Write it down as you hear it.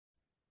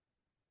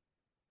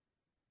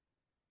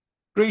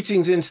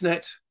Greetings,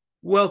 Internet.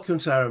 Welcome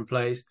to Aaron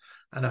Plays,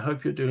 and I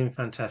hope you're doing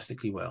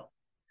fantastically well.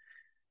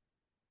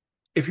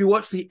 If you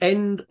watch the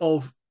end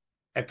of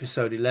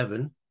episode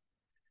 11,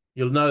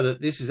 you'll know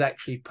that this is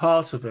actually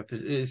part of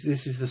this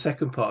is the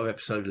second part of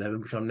episode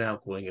 11, which I'm now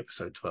calling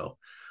episode 12.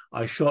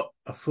 I shot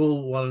a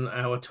full 1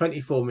 hour,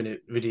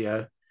 24-minute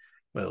video,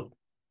 well,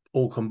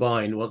 all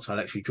combined once I'd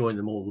actually joined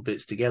them all the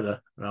bits together,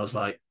 and I was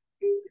like,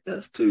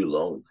 that's too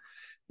long.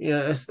 You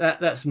know,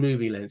 that's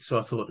movie length. So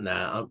I thought,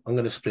 nah, I'm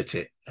going to split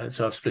it. And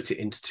so I've split it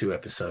into 2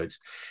 episodes.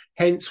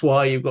 Hence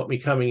why you've got me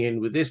coming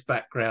in with this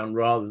background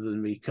rather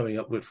than me coming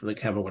up with from the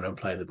camera when I'm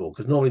playing the board.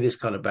 Because normally this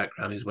kind of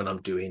background is when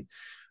I'm doing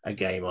a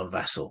game on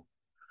Vassal.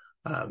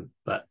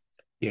 But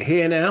you're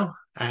here now.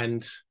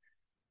 And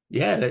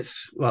yeah,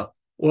 all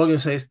I'm going to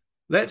say is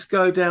let's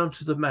go down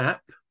to the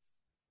map,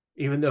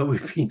 even though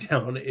we've been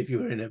down on it if you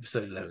were in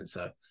episode 11.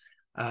 So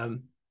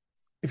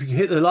if you can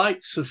hit the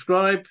like,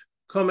 subscribe,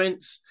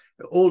 comments,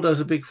 it all does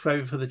a big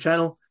favour for the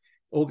channel,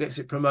 all gets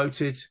it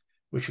promoted,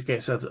 which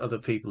gets other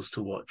people's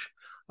to watch.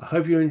 I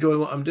hope you enjoy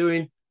what I'm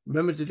doing.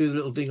 Remember to do the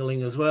little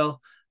ding-a-ling as well,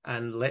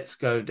 and let's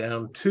go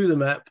down to the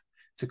map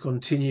to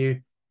continue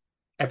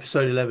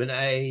episode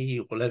 11A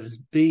or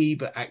 11B,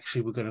 but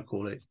actually we're going to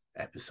call it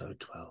episode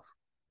 12.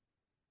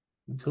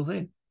 Until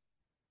then.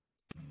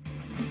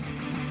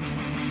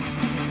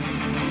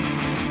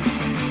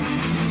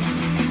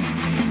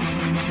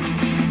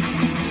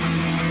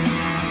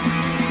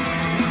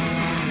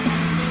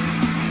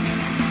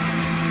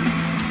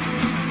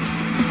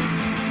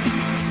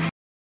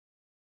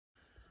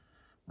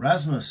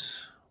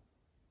 Rasmus.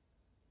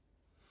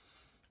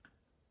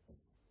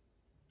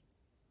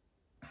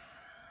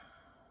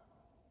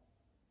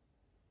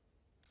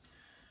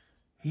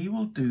 He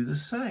will do the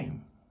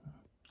same.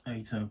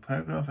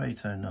 Paragraph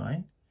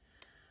 809.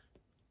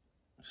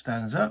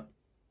 Stands up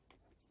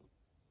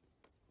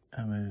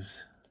and moves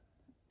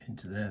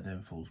into there,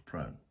 then falls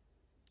prone.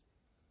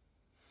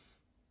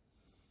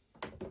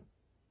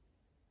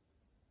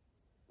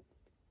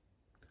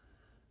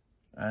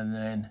 And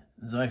then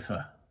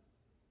Zypher.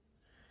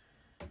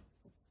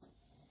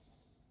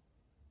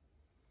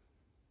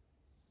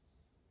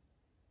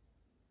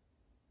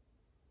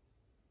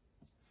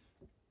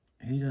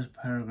 He does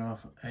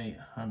paragraph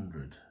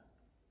 800.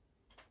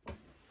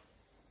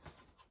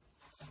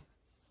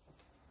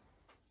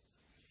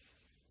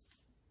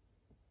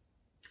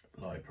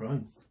 Lie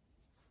prone.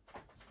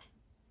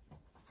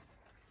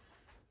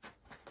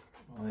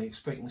 Are they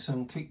expecting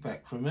some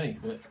kickback from me?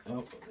 But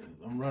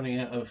I'm running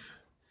out of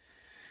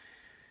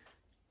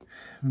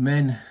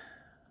men.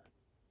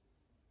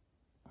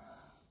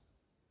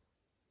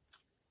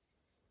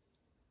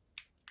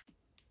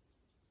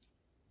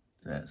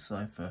 That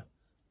cipher.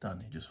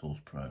 Done, he just falls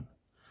prone.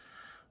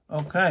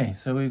 Okay,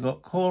 so we've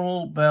got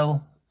Cornwall,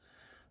 Bell,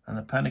 and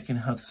the panicking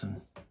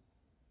Hudson.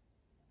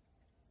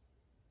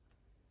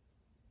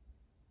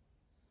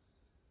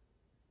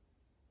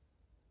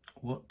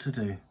 What to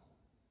do?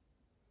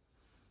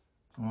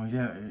 Oh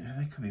yeah,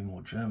 there could be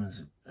more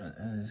Germans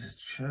in this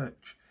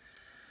church.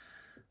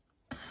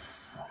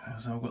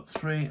 So I've got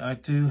 3. I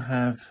do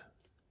have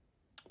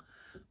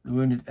the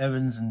wounded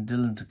Evans and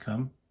Dillon to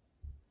come.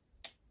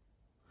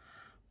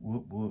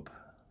 Whoop whoop.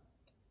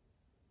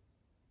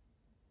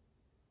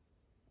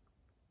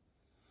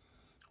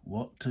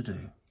 What to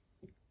do?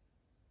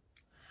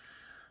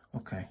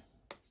 Okay,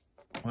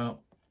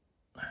 well,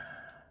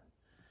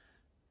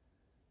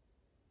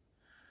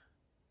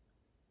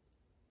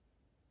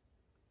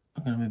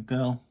 I'm going to move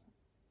Bell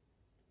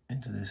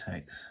into this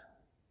hex.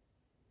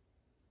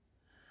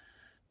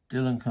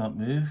 Dillon can't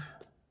move.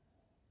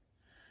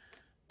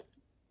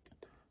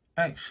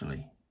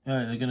 Actually,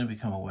 they're going to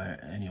become aware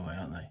anyway,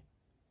 aren't they?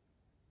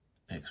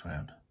 Next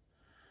round.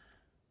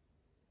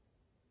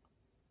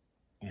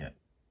 Yeah.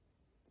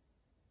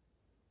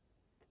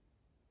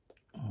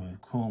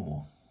 With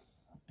Cornwall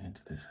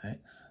into this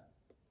hex.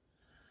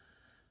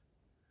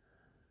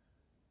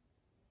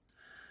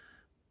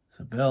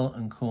 So Bell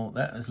and Cornwall,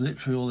 that is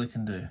literally all they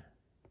can do.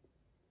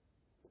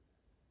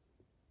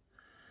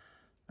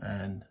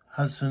 And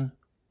Hudson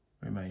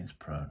remains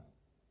prone.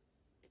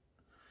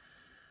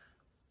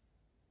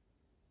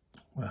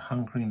 We're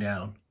hunkering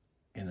down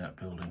in that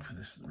building for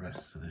the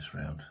rest of this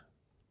round.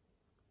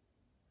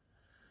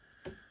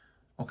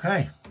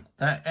 Okay,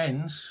 that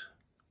ends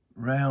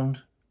round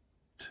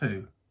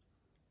 2.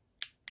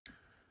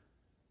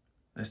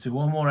 Let's do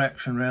one more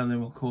action round, then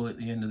we'll call it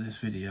the end of this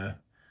video.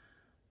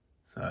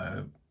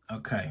 So,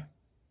 okay.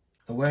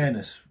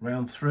 Awareness,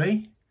 round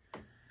 3.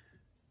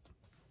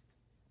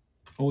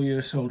 All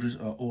your soldiers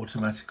are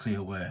automatically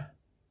aware.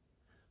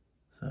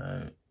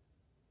 So,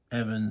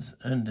 Evans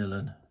and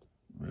Dillon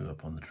move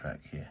up on the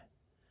track here.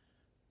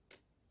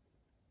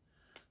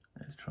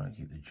 Let's try and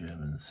keep the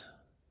Germans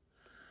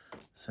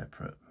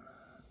separate.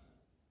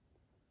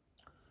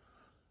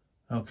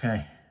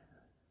 Okay,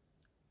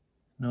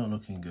 not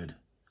looking good.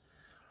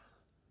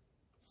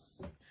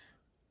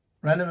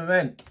 Random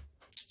event.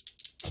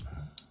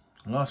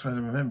 The last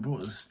random event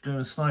brought this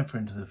German sniper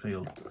into the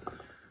field.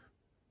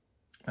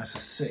 That's a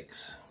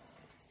 6.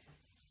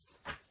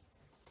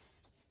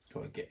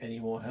 Do I get any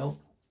more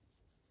help?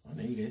 I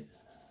need it.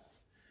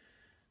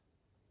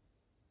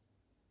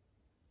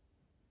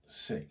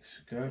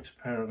 6. Go to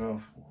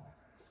paragraph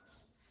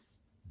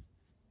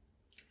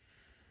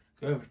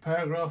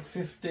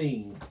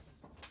 15.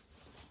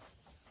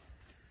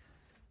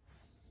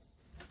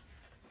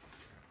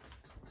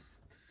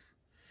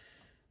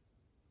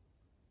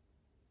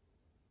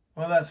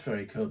 Well, that's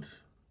very good.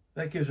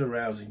 That gives a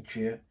rousing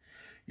cheer.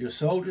 Your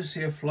soldiers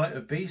see a flight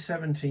of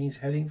B-17s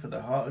heading for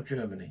the heart of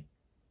Germany.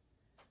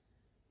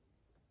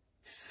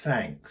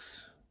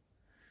 Thanks.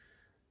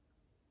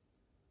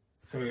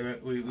 So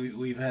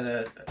we've had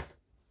a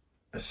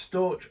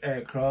Storch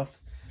aircraft,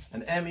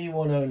 an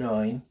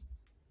ME-109,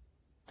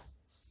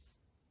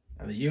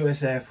 and the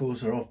US Air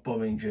Force are off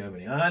bombing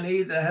Germany. I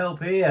need the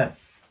help here.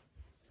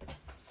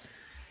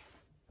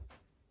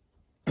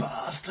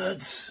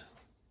 Bastards.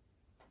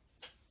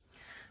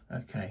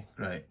 Okay,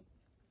 great.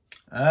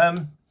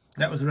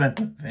 That was a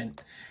random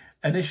event.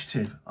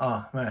 Initiative.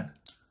 Ah, man.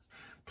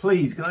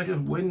 Please, can I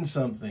just win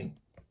something?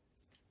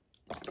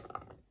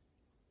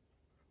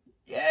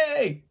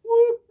 Yay!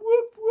 Whoop,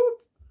 whoop,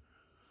 whoop.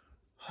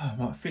 I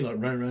might feel like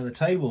running around the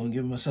table and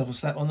giving myself a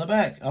slap on the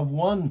back. I've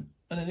won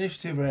an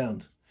initiative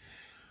round.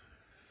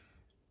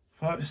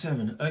 5 to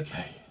 7.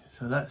 Okay,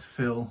 so let's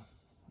fill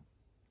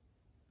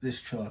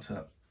this chart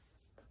up.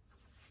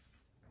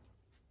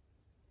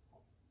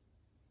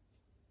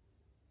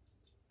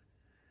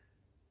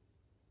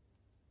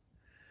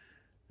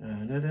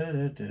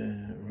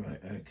 Right,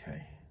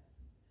 okay.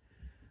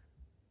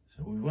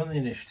 So we won the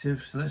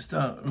initiative. So let's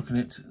start looking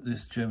at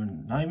this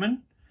German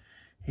Niemann.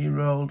 They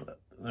rolled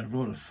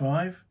a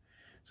 5.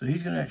 So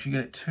he's going to actually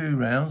get 2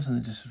 rounds and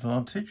the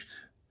disadvantaged.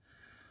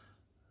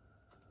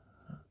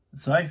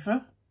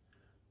 Zeifer,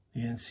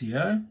 the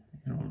NCO,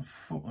 he rolled a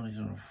 4, he's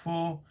on a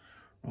 4,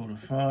 rolled a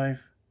 5.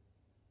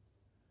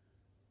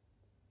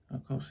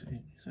 Of course,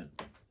 is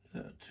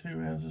that 2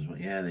 rounds as well?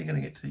 Yeah, they're going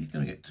to get 2. He's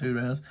going to get 2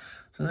 rounds.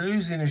 So they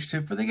lose the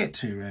initiative, but they get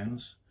 2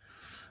 rounds.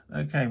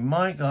 Okay,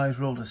 my guys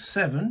rolled a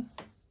 7.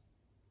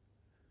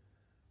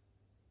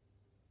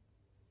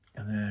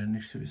 And their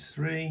initiative is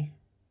 3.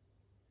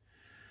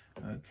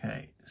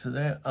 Okay, so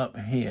they're up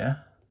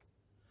here.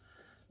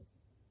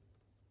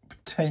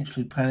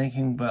 Potentially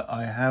panicking, but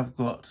I have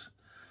got,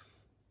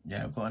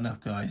 yeah, I've got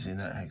enough guys in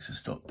that hex to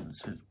stop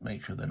to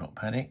make sure they're not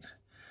panicked.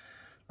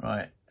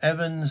 Right,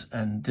 Evans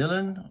and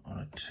Dillon on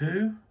a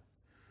 2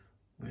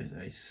 with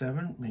a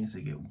 7, means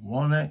they get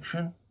 1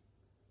 action.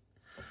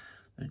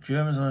 The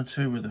Germans on a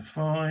 2 with a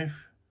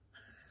 5.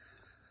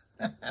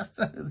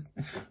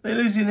 They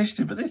lose the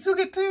initiative, but they still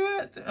get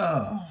 2.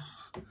 Oh,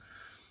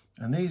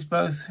 and these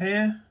both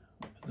here,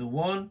 the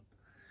 1.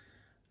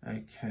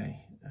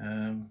 Okay,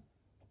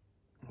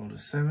 rolled a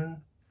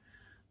 7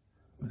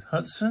 with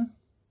Hudson,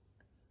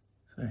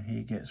 so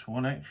he gets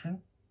 1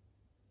 action.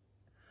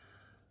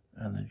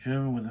 And the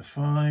German with a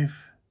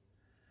 5,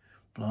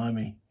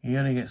 blimey, he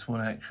only gets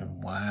 1 action.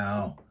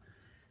 Wow.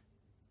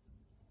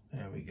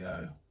 There we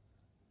go.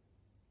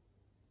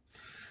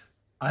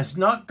 It's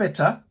not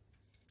bitter.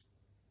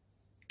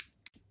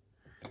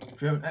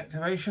 German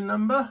activation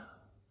number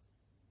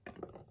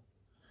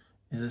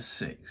is a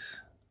 6.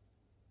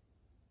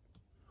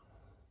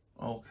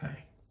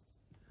 Okay.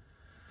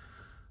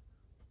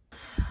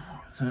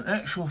 So in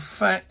actual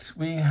fact,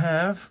 we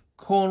have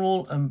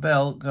Cornwall and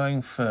Bell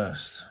going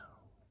first.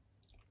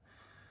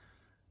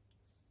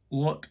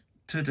 What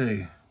to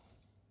do?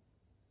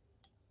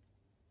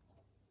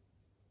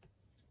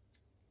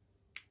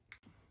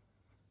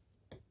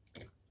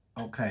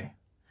 Okay.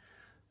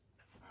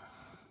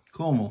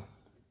 Cornwall.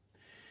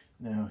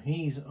 Now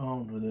he's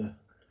armed with a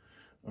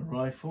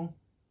rifle.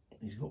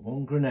 He's got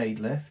 1 grenade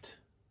left.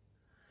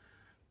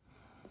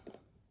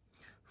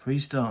 Free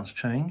stance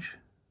change.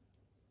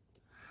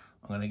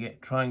 I'm going to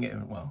try and get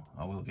him, well,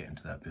 I will get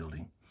into that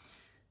building.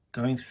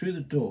 Going through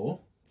the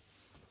door,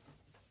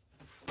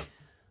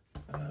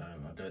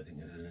 I don't think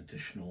there's an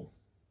additional.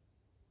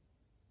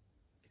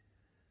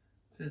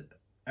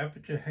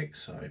 Aperture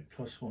hexide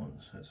 +1,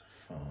 so that's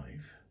a 5.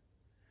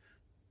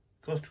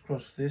 Cost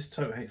across this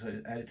total hexide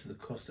is added to the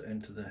cost to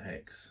enter the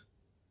hex.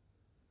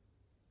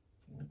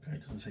 Okay,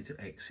 it doesn't say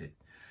to exit.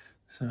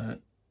 So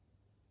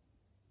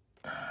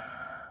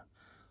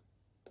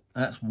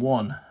that's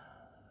 1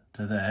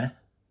 to there.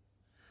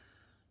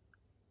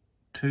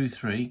 2,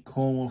 3.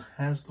 Cornwall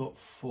has got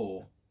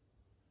 4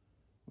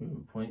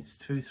 movement points.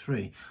 2,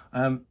 3.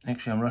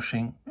 Actually, I'm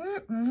rushing.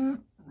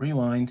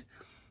 Rewind.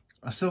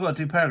 I still got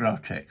to do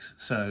paragraph checks.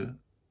 So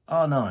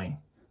R9.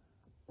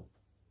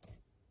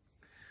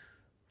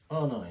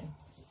 R9.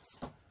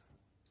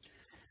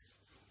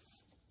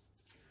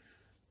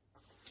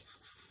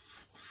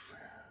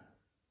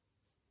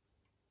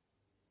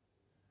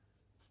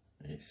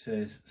 It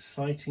says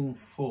sighting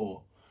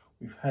 4.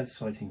 We've had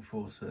sighting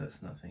 4, so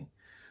that's nothing.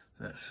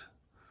 That's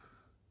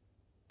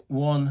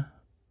 1,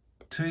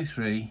 2,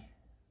 3.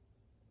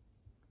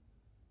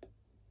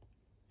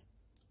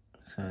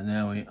 So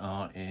now we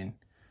are in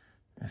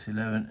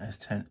S11,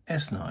 S10,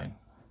 S9.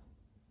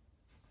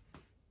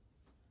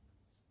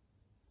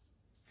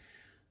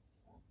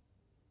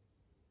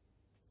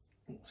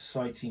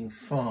 sighting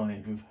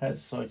 5. We've had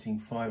sighting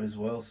 5 as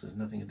well, so there's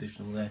nothing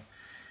additional there.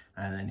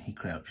 And then he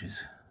crouches.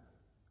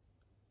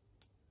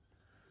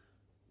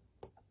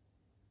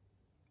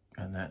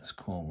 And that's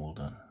Cornwall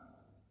done.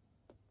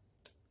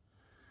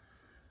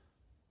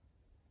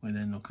 We're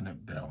then looking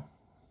at Bell.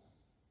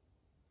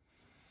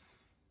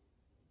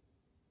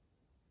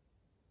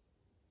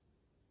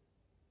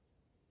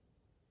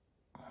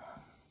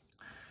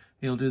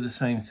 He'll do the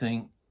same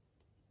thing.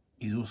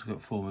 He's also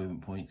got 4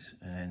 movement points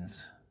and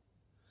ends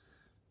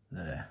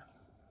there.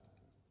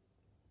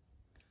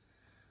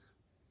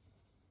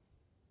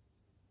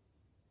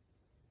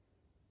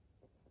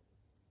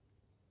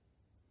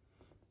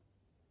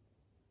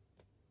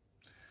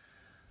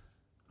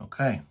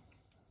 Okay.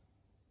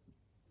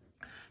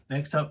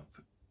 Next up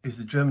is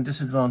the German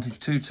disadvantage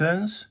 2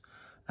 turns.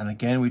 And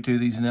again, we do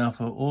these in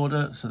alpha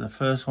order. So the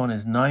first one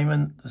is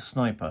Niemann, the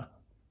sniper.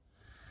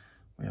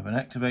 We have an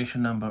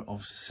activation number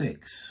of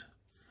 6.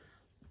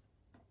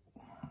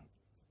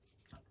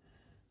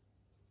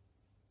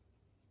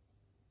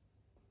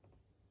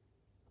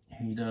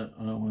 He does,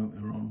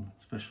 we're on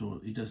special,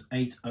 he does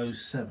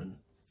 807.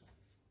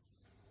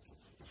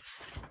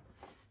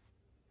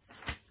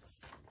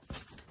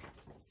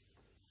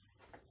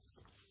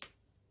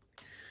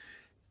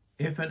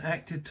 If an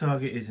active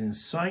target is in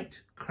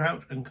sight,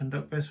 crouch and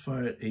conduct best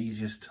fire at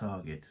easiest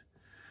target.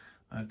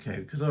 Okay,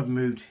 because I've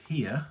moved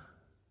here,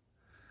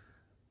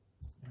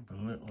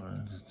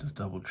 just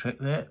double check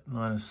there,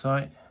 line of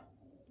sight.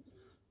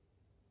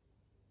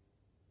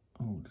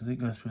 Oh, does it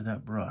go through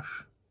that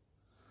brush?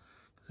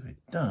 Because if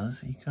it does,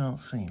 he can't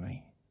see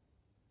me.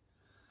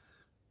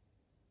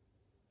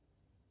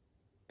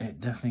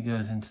 It definitely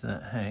goes into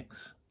that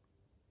hex,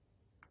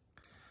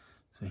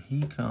 so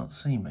he can't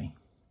see me.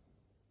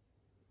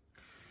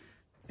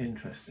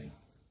 Interesting.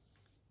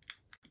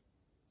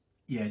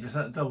 Yeah, just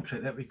have to double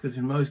check that, because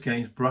in most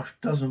games brush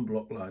doesn't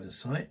block line of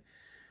sight,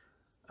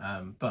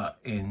 but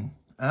in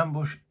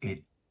ambush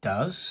it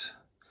does,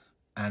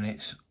 and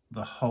it's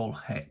the whole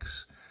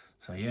hex.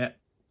 So yeah,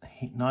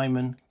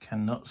 Niemann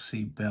cannot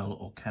see Bell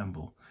or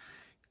Campbell.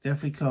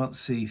 Definitely can't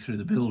see through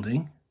the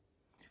building,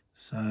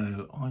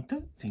 so I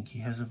don't think he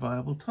has a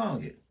viable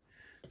target.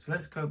 So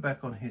let's go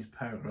back on his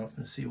paragraph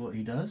and see what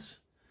he does.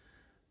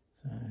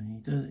 So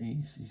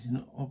he's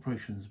in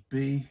operations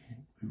B.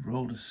 We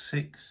rolled a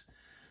 6.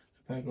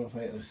 So paragraph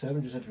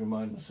 807, just had to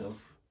remind myself.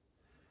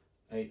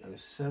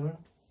 807.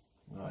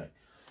 Right.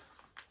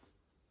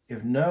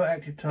 If no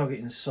active target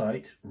in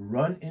sight,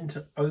 run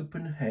into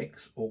open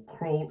hex or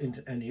crawl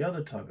into any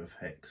other type of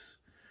hex.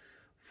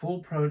 Fall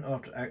prone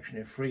after action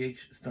if free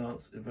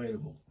stance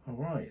available.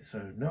 Alright,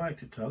 so no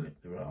active target,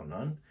 there are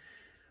none.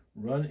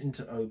 Run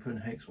into open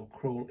hex or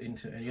crawl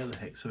into any other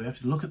hex. So we have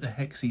to look at the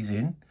hex he's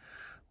in,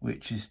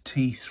 which is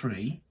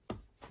T3,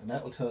 and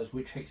that will tell us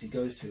which hex he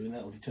goes to, and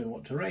that will determine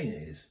what terrain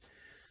it is.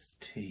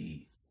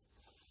 T3.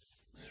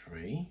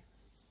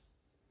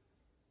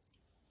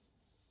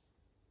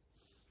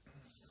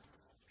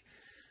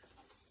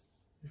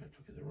 If I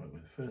took it the right way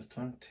the first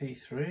time,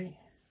 T3.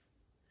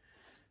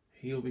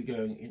 He'll be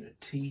going into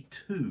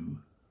T2.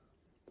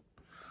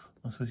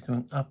 So he's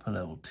going up a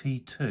level,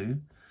 T2.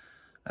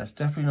 That's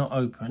definitely not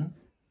open,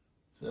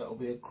 so that will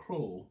be a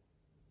crawl.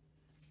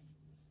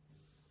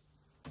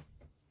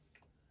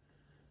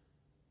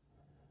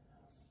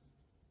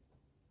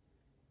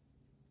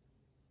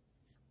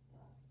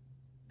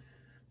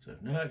 So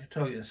if no active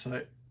target in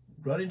sight,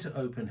 run into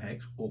open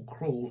hex or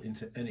crawl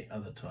into any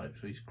other type.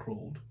 So he's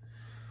crawled.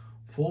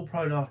 Fall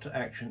prone after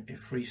action if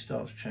free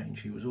stance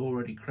change. He was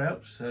already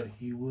crouched, so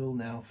he will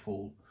now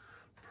fall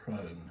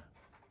prone.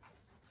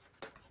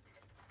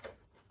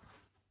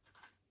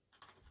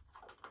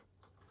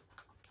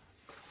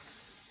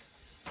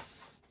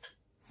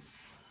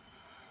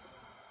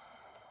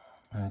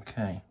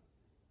 Okay.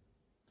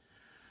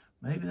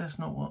 Maybe that's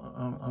not what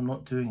I'm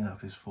not doing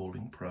enough, is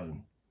falling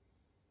prone.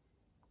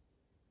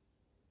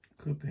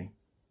 Could be.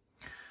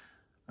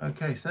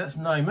 Okay, so that's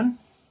Niemann.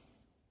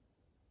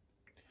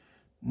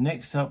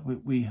 Next up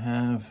we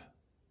have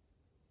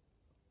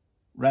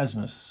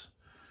Rasmus.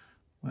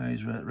 Where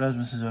is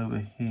Rasmus? Is over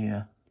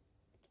here.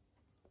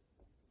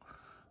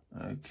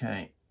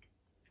 Okay.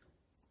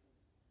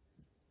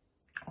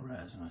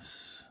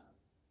 Rasmus.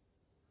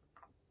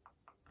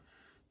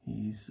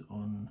 He's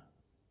on,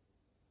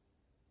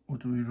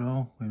 what do we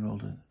roll? We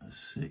rolled a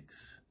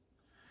 6.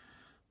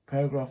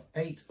 Paragraph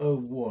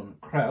 801,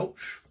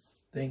 crouch,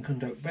 then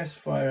conduct best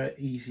fire at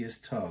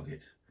easiest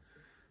target.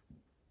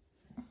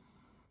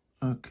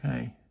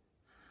 Okay.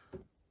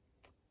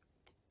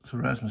 So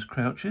Rasmus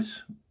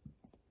crouches.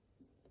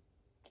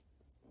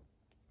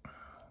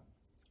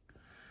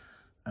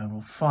 And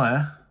will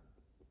fire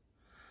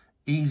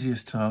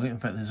easiest target. In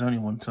fact, there's only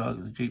one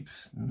target. The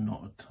Jeep's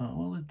not a target.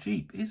 Well, the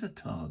Jeep is a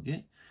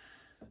target.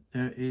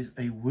 There is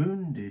a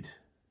wounded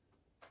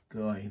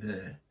guy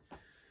there.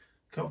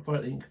 Can't fire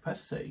at the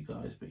incapacitated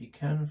guys, but you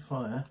can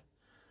fire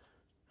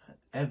at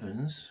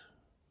Evans,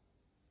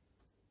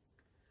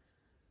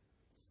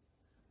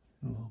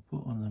 who I'll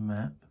put on the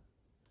map.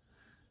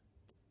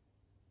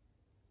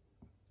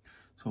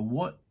 So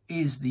what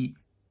is the...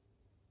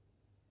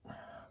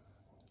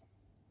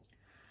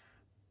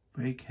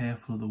 Very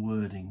careful of the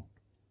wording.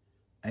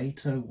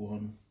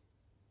 801.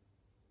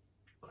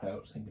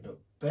 Crouch, then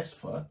conduct best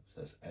fire,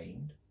 so that's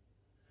aimed,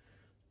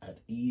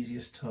 at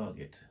easiest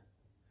target.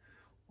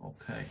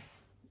 Okay.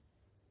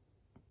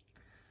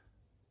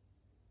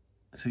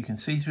 So you can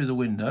see through the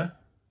window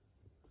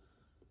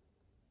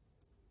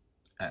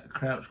at a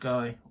crouch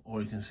guy,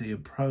 or you can see a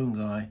prone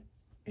guy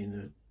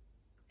in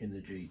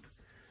the Jeep.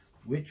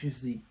 Which is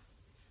the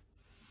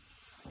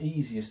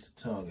easiest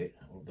target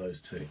of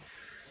those two?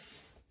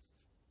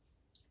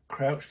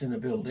 Crouched in a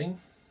building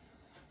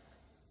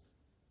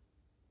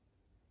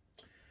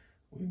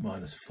will be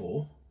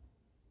 -4.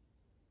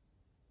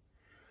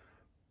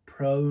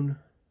 Prone,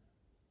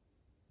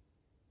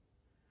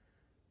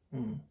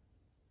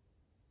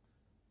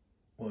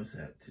 what is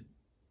that, to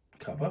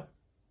cover,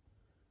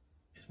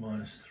 is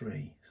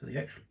 -3. So the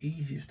actual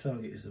easiest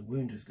target is the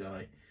wounded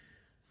guy.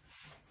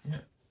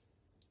 Yeah,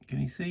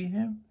 can you see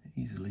him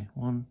easily?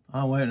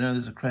 Oh wait, no,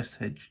 there's a crest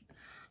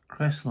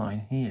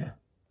line here.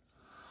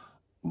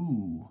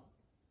 Ooh,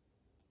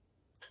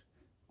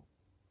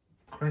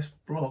 crest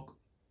block,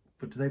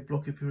 but do they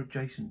block if you're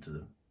adjacent to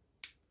them?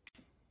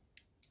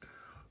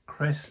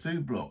 Crests do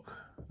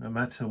block no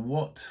matter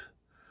what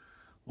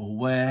or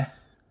where,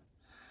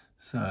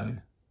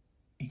 so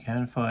you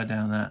can fire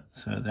down that,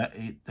 so that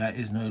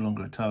is no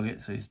longer a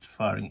target, so he's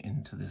firing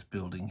into this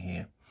building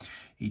here.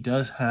 He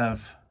does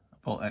have a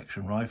bolt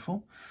action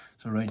rifle,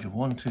 so a range of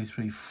 1, 2,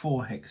 3,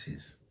 4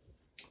 hexes.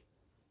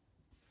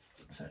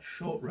 So that's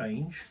short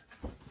range,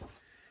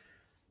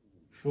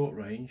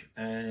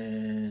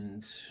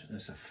 and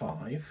that's a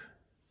 5.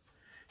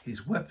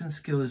 His weapon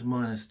skill is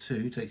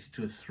 -2, takes it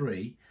to a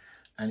 3,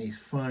 and he's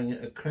firing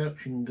at a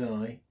crouching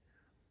guy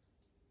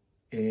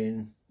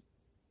in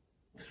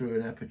through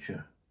an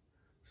aperture,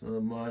 so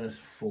the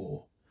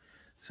 -4.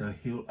 So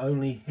he'll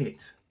only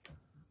hit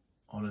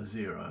on a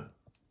 0.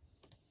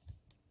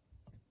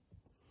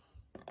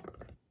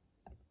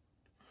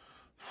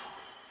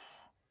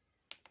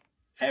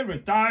 Every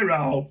die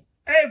roll.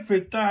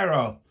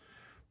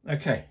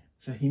 Okay,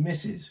 so he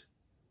misses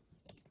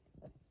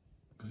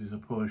because he's a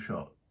poor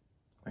shot.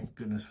 Thank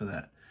goodness for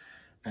that.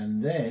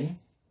 And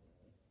then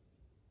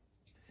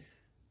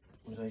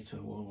was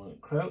 801 when it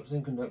crouch,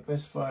 then conduct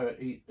best fire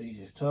at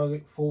easiest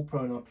target, fall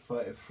prone after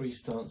fight if free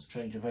stance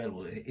change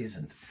available. It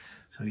isn't,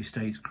 so he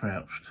stays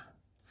crouched.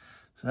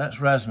 So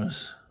that's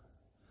Rasmus.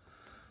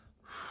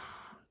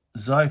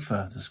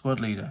 Zypher, the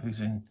squad leader, who's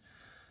in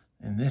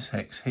this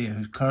hex here,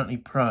 who's currently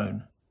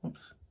prone.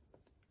 Whoops.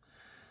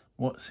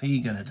 What's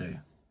he going to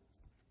do?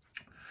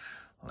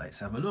 Let's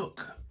have a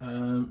look.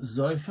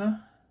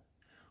 Zypher,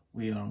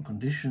 we are on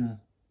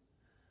condition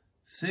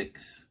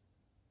 6.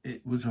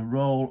 It was a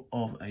roll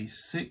of a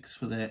 6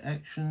 for their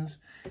actions.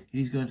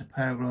 He's going to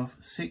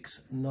paragraph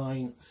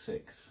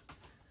 696. I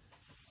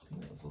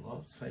think that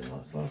was the same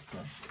last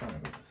time.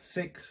 Paragraph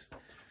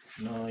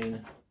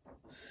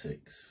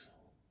 696.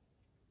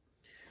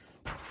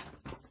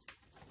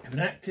 If an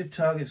active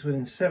target's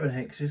within 7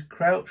 hexes,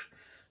 crouch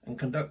and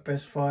conduct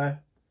best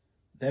fire,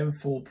 then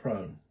fall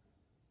prone.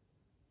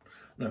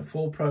 No,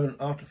 fall prone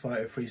after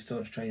fire if free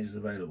stance change is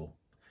available.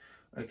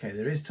 Okay,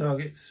 there is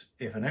targets.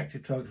 If an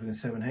active target's within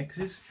 7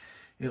 hexes,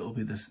 it'll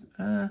be this.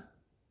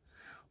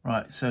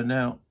 Right, so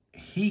now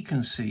he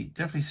can see,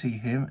 definitely see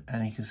him,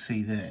 and he can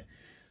see there.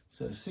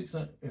 So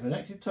if an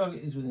active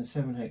target is within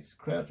 7 hexes,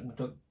 crouch and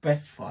conduct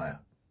best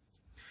fire.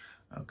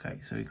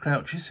 Okay, so he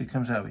crouches, so he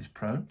comes out of his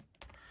prone.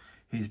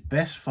 His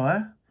best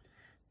fire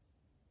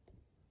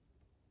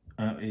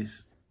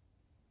is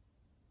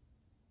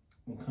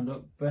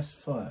conduct best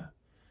fire.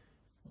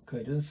 Okay,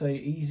 it doesn't say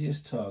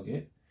easiest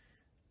target,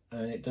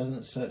 and it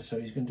doesn't say,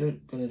 so he's going to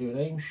do an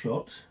aim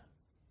shot.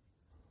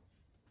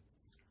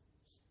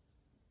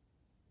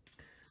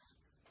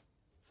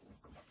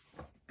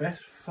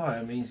 Best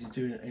fire means he's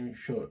doing an aim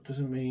shot.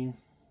 Doesn't mean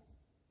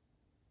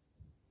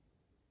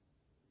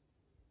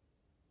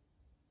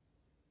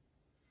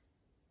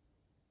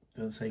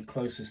doesn't say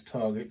closest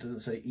target, doesn't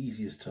say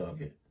easiest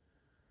target.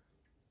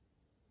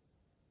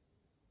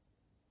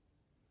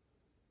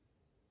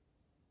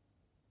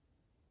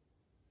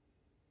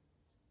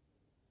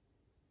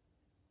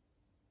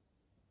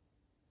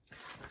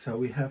 So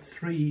we have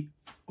three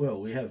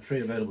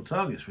available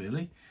targets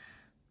really.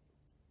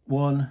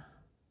 1,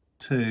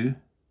 2,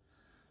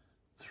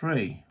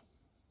 3.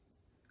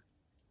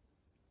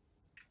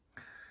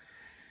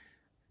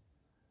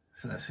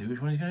 So let's see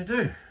which one he's going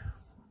to do.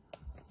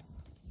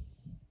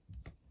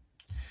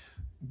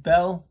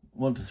 Bell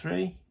 1 to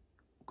 3,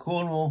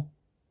 Cornwall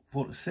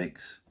 4 to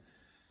 6,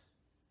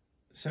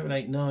 7,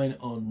 8, 9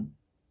 on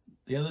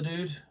the other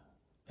dude,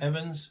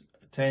 Evans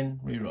 10,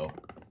 reroll.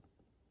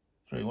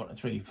 3, 1 to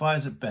 3. He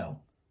fires at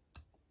Bell,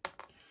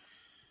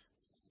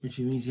 which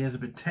means he has a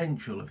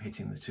potential of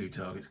hitting the 2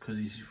 targets because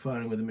he's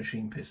firing with a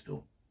machine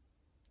pistol.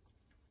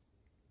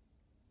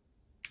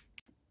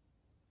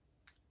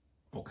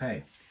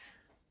 Okay,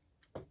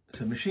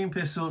 so machine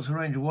pistol, it's a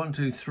range of 1,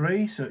 2,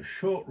 3, so it's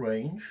short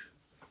range.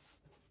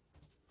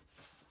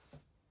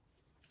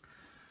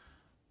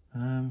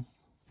 I'm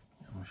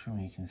sure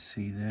you can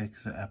see there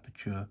because the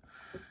aperture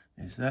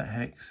is that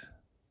hex,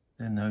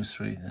 then those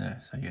three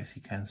there. So yes,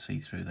 you can see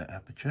through that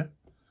aperture.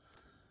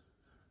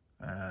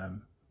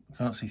 You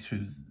can't see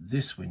through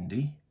this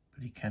windy,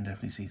 but you can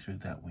definitely see through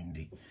that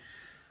windy.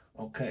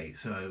 Okay,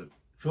 so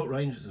short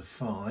range is a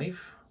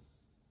 5.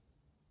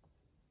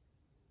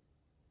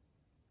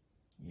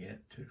 Yeah,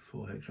 2 to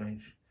 4 hex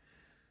range.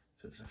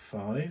 So it's a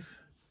 5.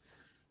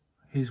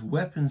 His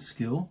weapon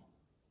skill,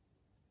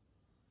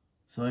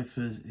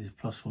 Cypher's, is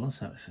 +1,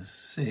 so that's a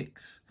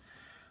 6.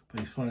 But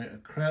he's firing a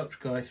crouch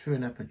guy through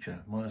an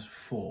aperture,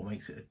 -4,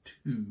 makes it a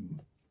 2.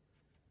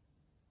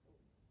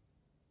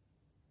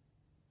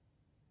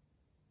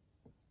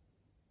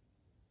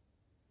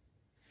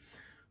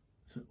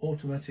 It's an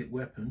automatic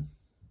weapon.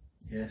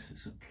 Yes,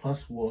 it's a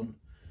 +1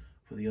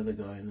 for the other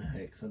guy in the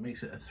hex. That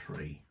makes it a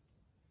 3.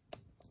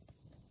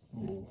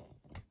 Ooh.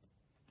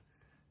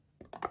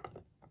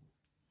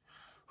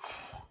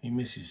 He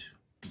misses.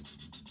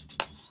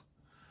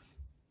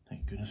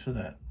 Thank goodness for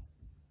that.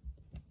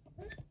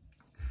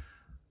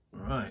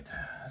 Right,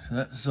 so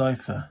that's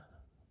Cypher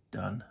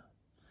done.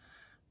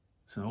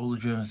 So all the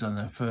Germans done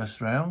their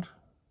first round.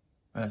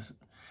 That's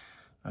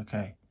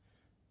okay.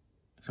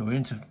 So we're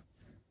into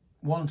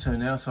one turn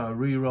now, so I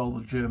re-roll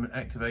the German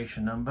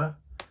activation number,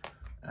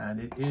 and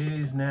it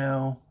is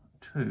now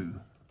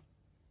 2.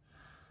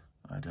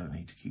 I don't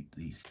need to keep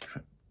these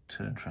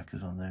turn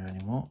trackers on there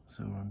anymore,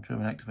 so we're on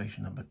German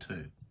activation number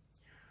 2.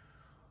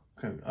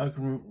 Okay, I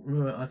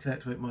can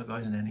activate my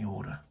guys in any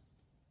order.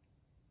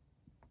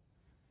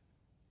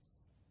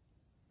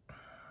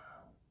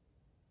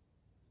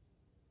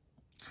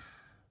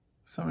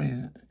 For some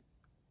reason,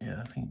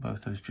 yeah, I think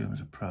both those Germans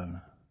are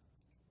prone.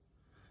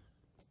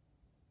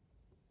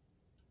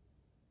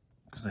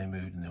 Because they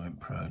moved and they went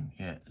prone.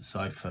 Yeah,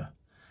 Cypher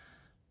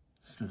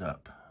stood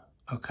up.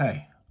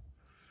 Okay.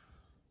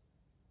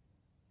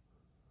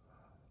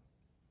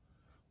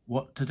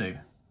 What to do?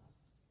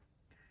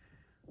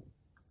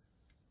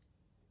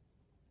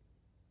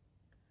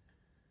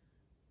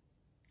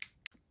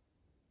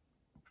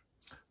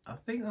 I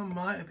think I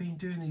might have been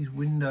doing these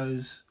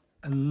windows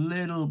a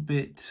little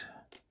bit,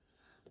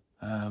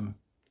 yeah,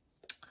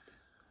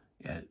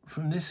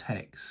 from this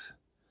hex.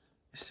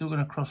 It's still going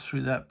to cross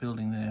through that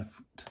building there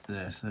to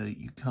there, so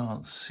you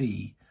can't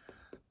see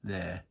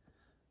there.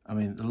 I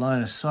mean, the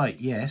line of sight,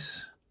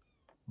 yes,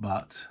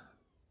 but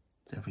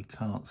definitely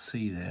can't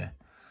see there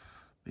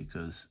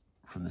because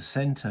from the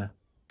centre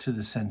to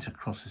the centre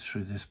crosses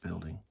through this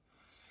building.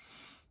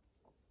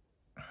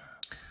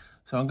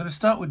 So I'm going to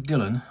start with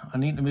Dylan. I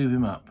need to move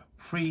him up.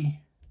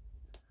 Free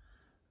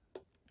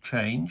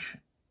change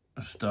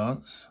of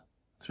stance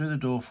through the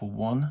door for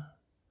 1.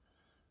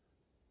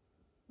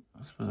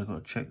 I suppose I've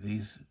got to check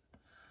these.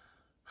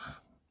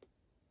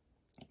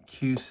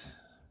 Q,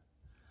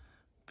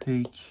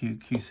 P, Q,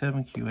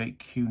 Q7, Q8,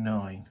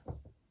 Q9.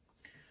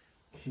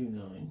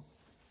 Q9.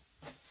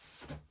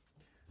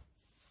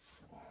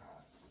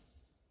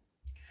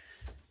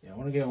 Yeah, I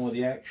want to get on with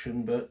the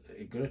action, but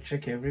you've got to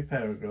check every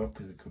paragraph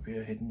because it could be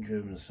a hidden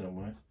German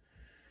somewhere.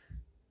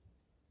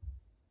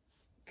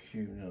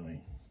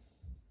 Q9.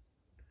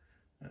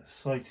 That's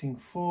sighting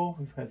 4.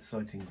 We've had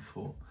sighting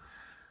 4.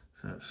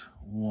 So that's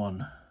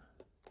 1.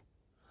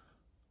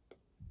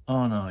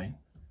 R9.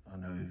 I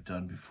know we've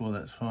done before,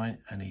 that's fine.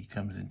 And he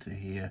comes into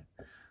here.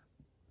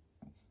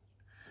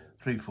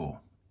 3,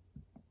 4.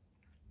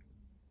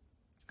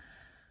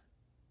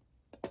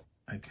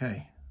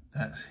 Okay,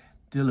 that's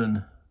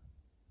Dylan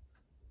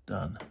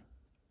done.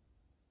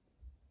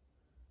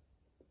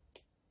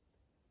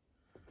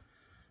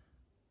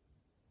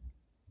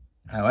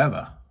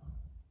 However,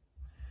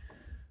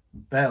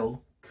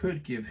 Bell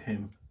could give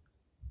him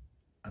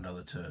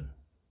another turn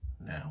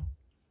now.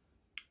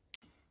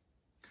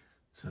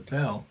 So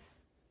Bell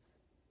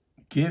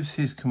gives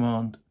his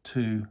command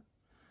to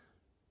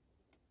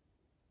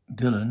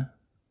Dylan,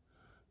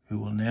 who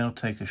will now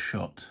take a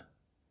shot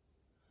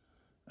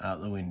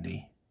out the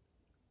windy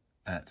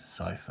at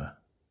Cypher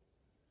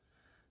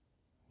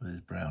with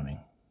his Browning.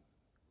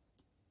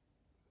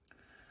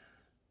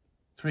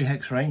 3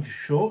 hex range is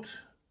short.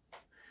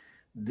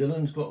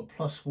 Dylan's got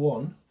a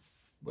 +1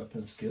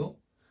 weapon skill,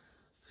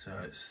 so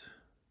it's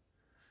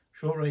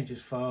short range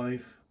is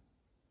 5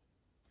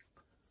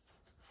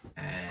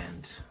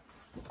 and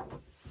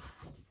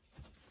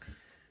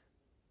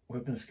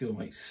weapon skill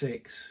makes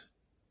 6.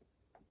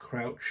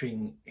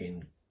 Crouching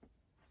in,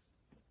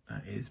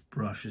 that is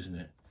brush, isn't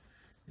it?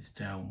 It's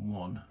down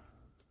 1.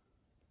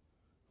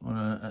 Oh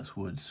no, that's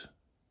woods.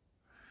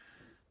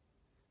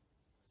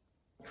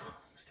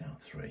 It's down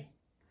 3.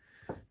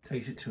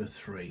 Takes it to a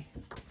 3.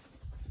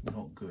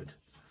 Not good.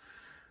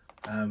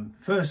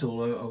 First of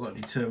all, I've got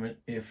to determine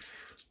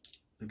if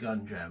the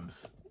gun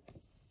jams.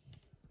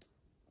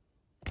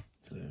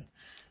 So,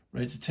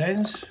 reds are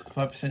 10s,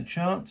 5%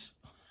 chance.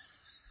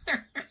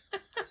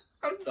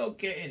 I'm not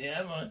getting it,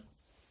 am I?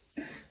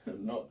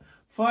 I'm not.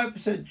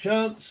 5%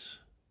 chance.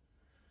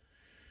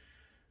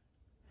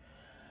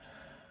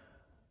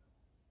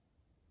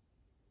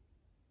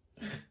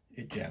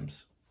 It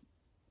jams.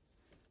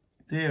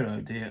 Dear,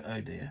 oh dear, oh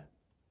dear.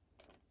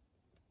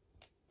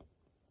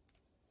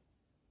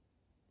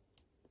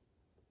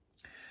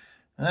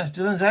 And that's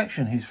Dylan's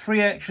action. His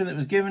free action that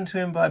was given to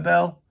him by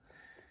Bell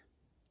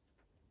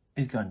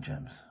is gun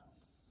jams.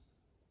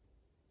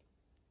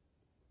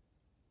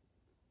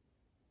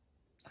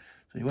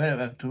 So he went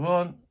back to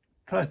 1,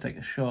 tried to take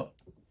a shot,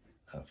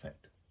 no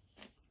effect.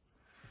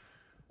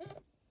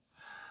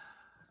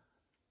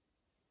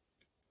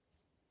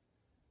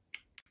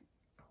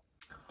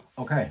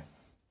 Okay.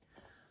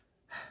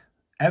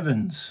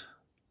 Evans,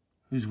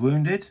 who's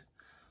wounded,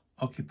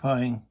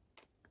 occupying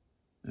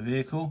the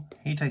vehicle,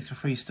 he takes a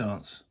free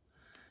stance.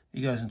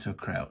 He goes into a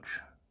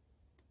crouch.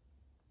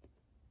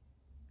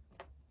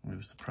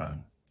 Moves the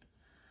prone.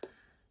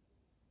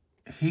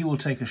 He will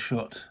take a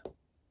shot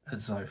at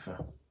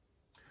Zypher.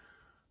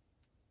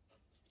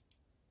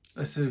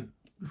 Let's do,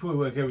 before we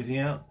work everything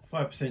out,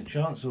 5%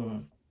 chance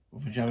of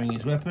jamming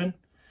his weapon.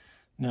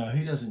 No,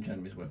 he doesn't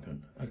jam his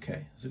weapon.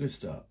 Okay, it's a good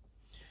start.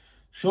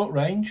 Short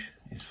range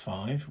is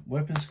 5.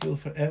 Weapon skill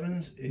for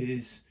Evans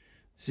is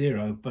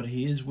 0, but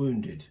he is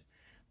wounded.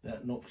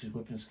 That knocks his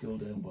weapon skill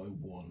down by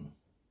 1.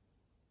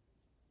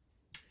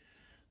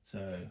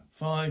 So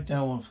 5,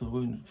 down 1 for the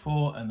wound,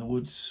 4, and the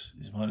woods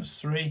is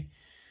 -3.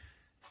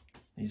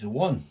 Needs a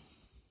 1.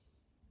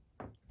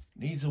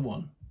 Needs a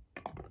 1.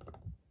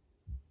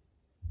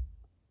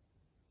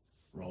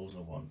 Rolls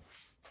a 1.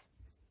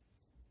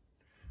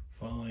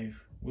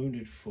 5,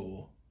 wounded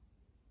 4,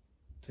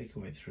 take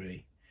away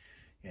 3.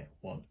 Yeah,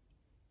 1.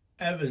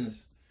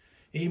 Evans,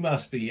 he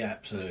must be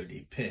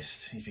absolutely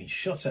pissed. He's been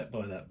shot at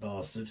by that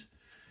bastard.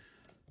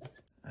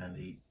 And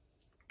he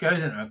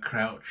goes into a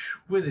crouch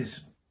with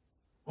his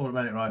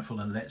automatic rifle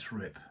and lets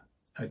rip.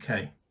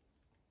 Okay.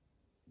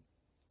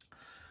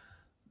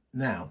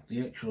 Now,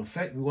 the actual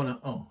effect, we want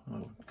to... Oh,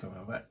 let's go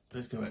back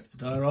to the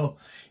die roll.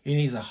 He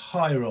needs a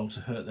high roll to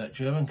hurt that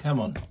German. Come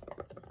on.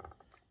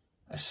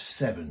 A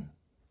 7.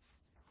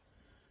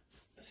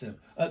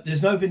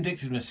 There's no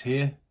vindictiveness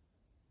here.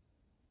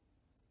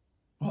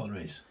 Well,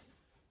 there is.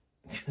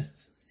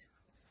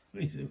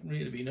 He's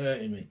really been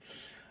hurting me.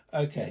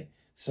 Okay,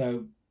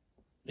 so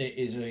it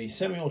is a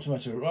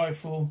semi-automatic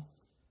rifle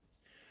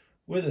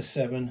with a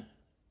 7,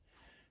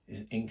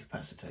 is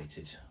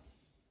incapacitated.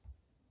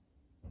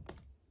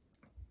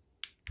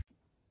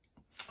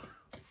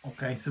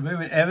 Okay, so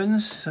moving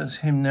Evans, that's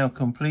him now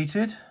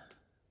completed.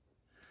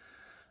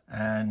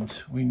 And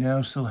we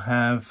now still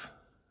have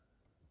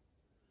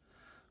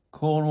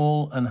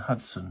Cornwall and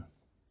Hudson.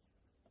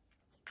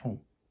 Oh.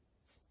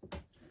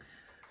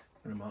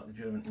 I'm going to mark the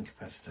German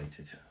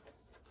incapacitated.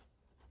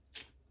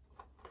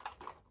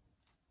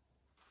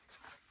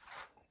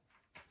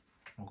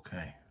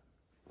 Okay.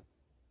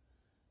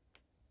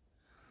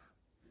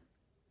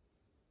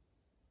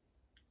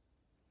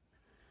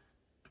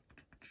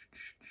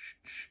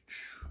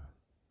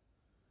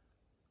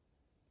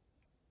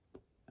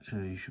 So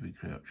you should be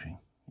crouching.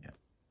 Yeah.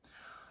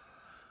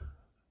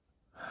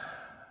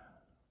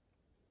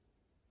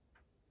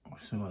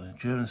 So we've got the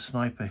German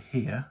sniper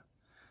here.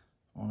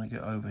 I want to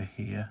get over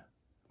here.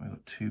 We've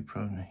got 2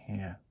 prone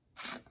here.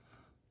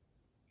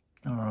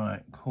 All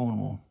right,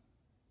 Cornwall.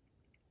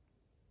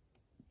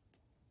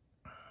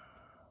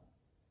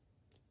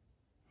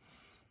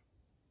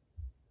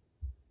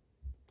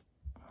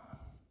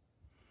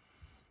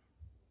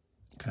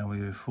 Can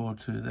we afford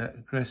to be that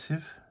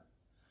aggressive?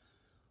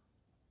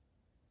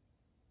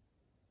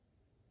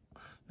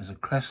 There's a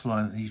crest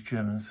line that these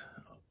Germans,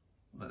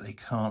 that they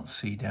can't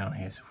see down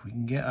here. So if we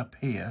can get up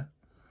here,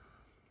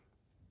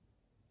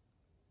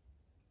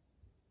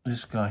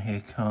 this guy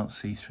here can't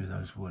see through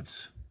those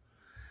woods.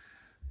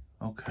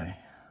 Okay.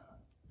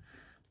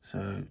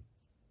 So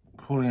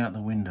crawling out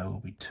the window will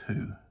be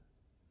 2.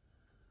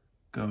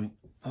 Going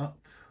up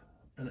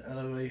an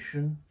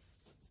elevation,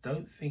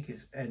 don't think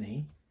it's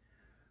any.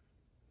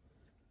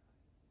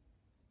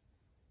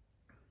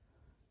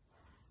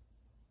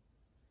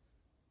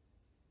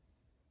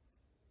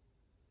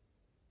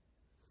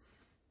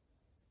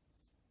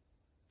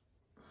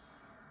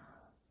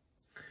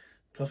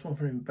 +1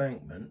 for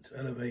embankment,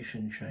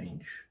 elevation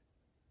change.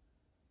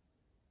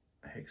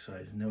 Hex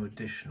size, no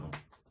additional.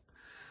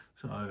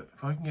 So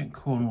if I can get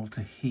Cornwall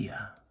to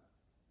here.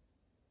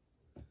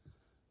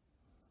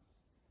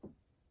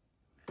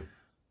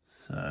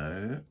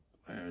 So,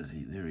 where is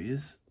he? There he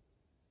is.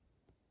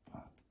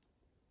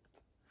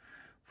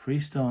 Free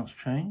stance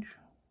change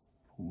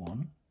for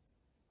 1.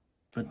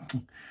 But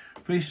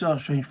free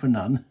stance change for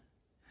none.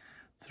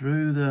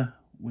 Through the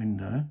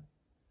window.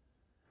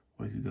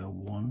 We could go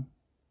 1,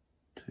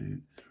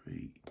 2,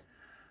 3.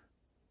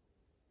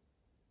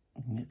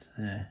 We can get to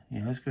there.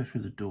 Yeah, let's go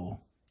through the door.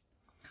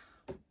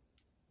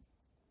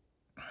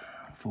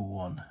 For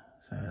 1.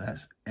 So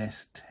that's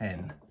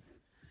S10.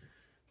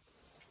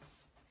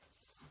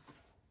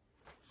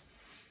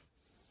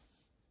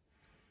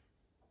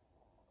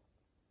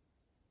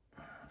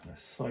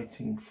 That's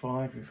sighting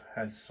 5. We've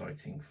had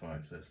sighting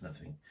 5, so that's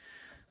nothing.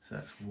 So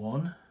that's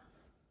 1,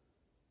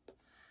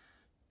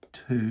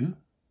 2.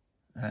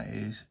 That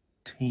is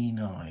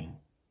T9.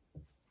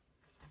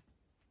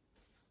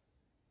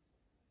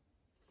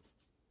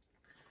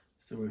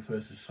 still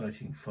refers to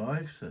sighting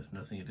 5, so that's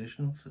nothing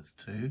additional, so that's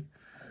 2.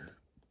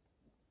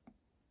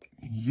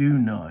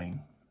 U9.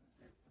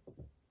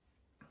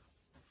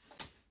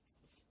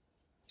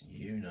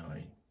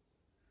 U9.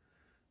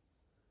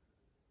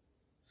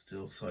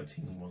 Still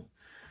sighting 1,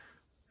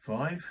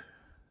 5,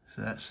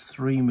 so that's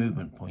 3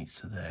 movement points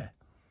to there.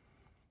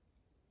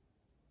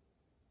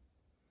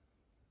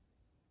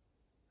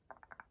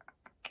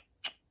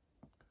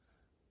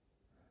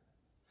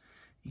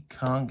 You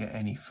can't get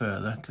any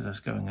further because that's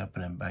going up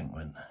an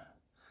embankment.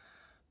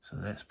 So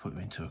let's put him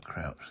into a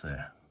crouch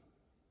there.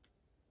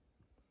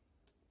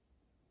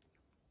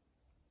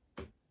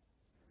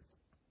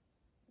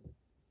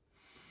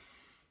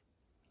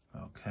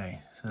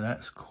 Okay, so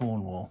that's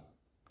Cornwall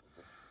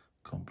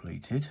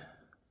completed.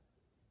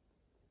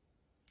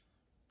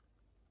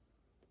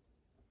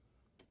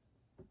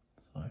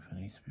 Cipher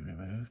needs to be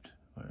removed.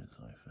 Where is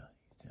Cipher?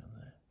 He's down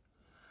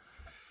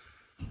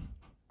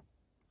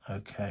there.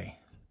 Okay.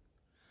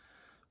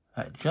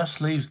 That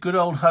just leaves good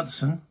old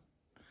Hudson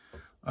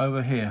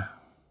over here.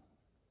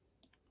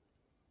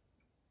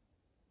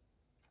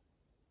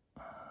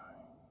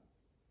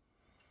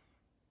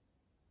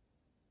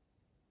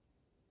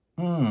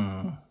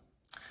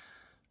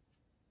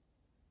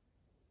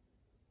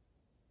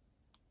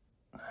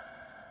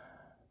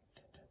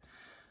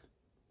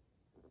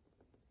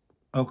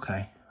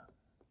 Okay.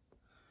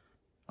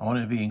 I want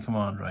it to be in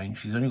command range.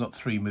 She's only got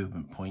 3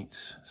 movement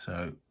points.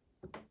 So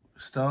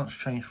stance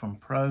change from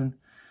prone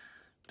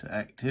to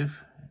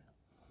active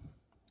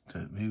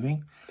to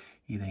moving.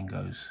 He then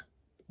goes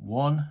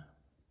 1,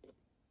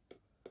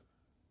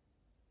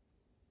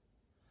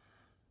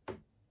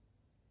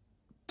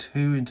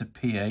 2 into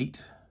P8,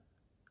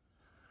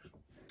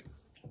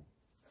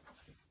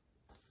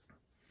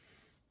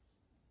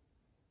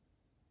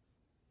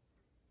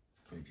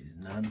 which is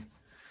none,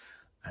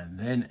 and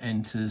then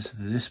enters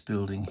this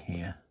building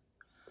here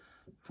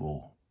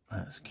for,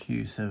 that's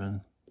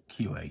Q7,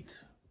 Q8.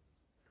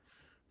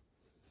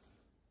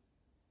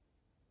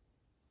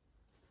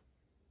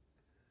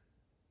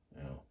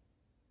 Now,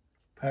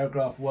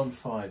 paragraph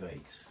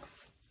 158.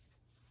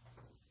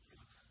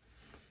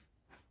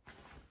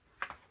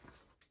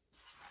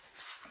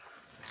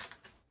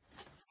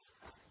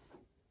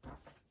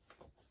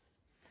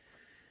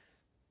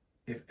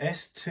 If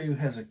S2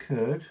 has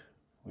occurred,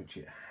 which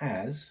it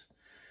has,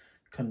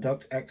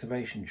 conduct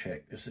activation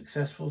check. If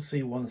successful,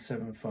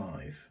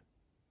 C175.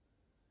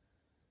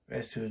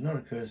 If S2 has not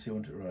occurred,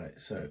 C1 to right.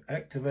 So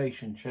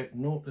activation check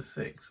 0 to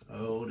 6.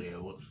 Oh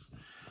dear,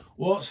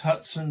 what's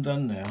Hudson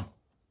done now?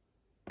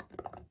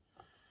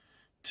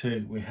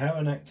 2. We have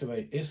an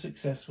activate. If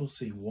successful,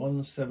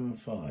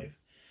 C175.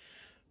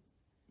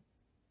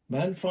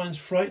 Man finds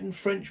frightened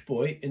French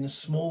boy in a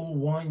small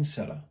wine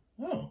cellar.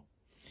 Oh.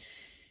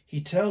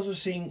 He tells of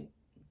seeing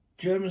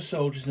German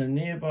soldiers in a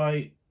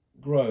nearby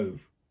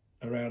grove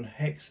around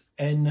hex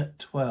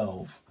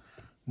N12.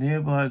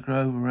 Nearby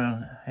grove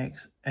around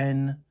hex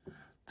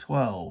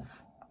N12.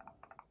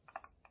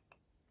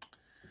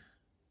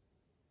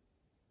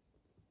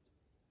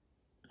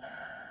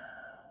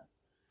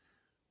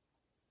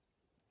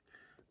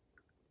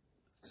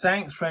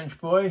 Thanks, French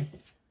boy.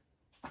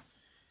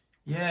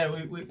 Yeah,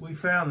 we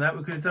found that.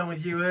 We could have done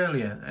with you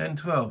earlier.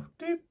 N12.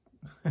 Doop.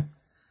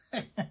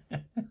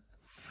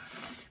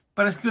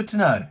 But it's good to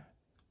know.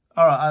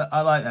 All right, I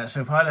like that.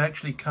 So if I'd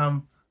actually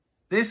come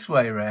this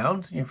way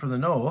round, from the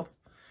north,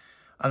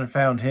 and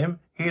found him,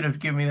 he'd have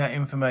given me that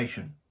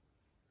information.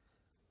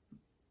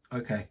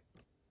 Okay,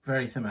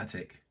 very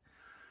thematic.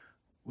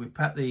 We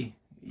pat the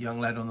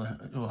young lad on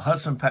the, or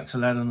Hudson pats a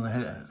lad on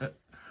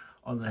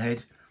the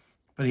head,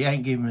 but he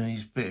ain't giving me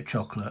his bit of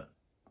chocolate.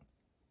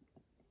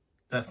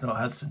 That's not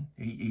Hudson.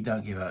 He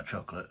don't give out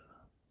chocolate.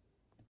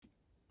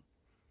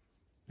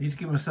 Need to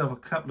give myself a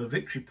couple of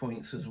victory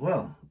points as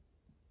well.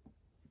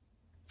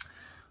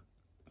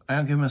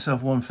 I'll give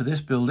myself 1 for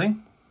this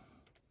building,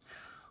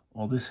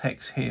 or this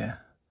hex here.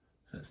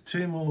 So it's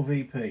 2 more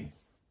VP,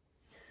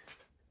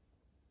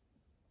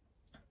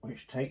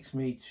 which takes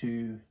me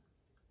to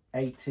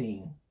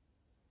 18.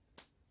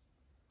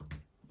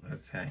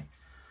 Okay.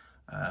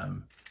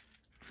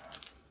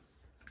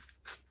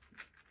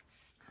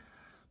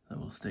 So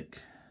we'll stick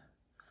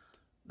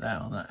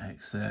that on that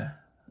hex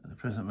there at the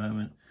present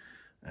moment,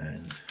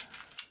 and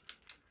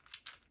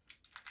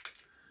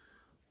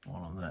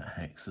 1 on that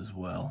hex as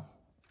well.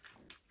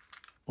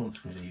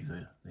 Once we leave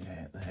the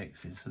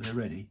hexes, so they're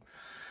ready.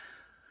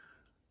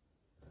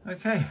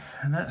 Okay,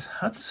 and that's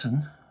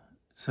Hudson.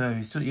 So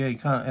he's still, yeah, he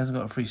hasn't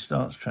got a free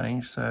stance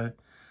change, so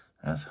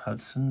that's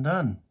Hudson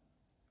done.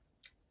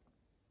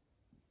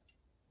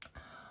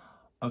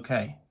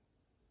 Okay,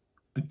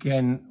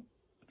 again,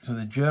 so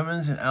the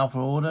Germans in alpha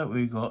order,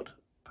 we've got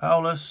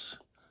Paulus.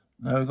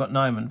 No, we've got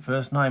Niemann.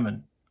 First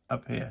Niemann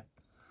up here.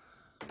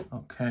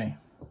 Okay,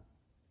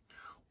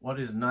 what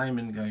is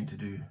Niemann going to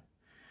do?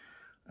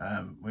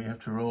 We have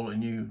to roll a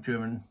new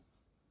German.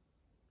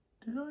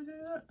 Did I do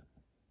that?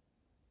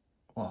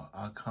 Well,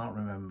 I can't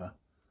remember.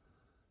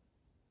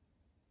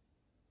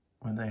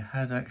 When they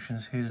had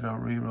actions here, did I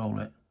re-roll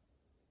it?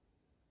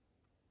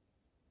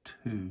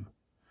 2.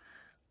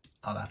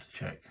 I'll have to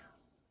check.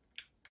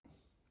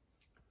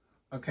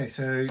 Okay,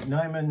 so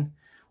Niemann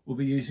will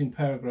be using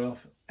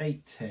paragraph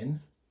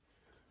 810,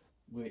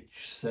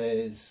 which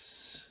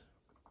says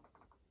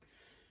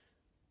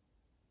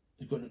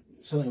he's got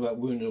something about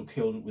wounded or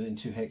killed within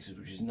 2 hexes,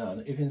 which is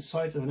none. If in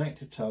sight of an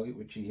active target,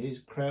 which he is,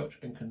 crouch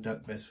and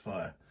conduct best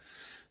fire.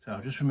 So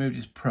I've just removed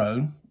his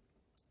prone,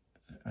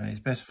 and his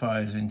best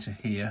fire is into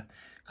here.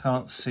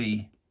 Can't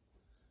see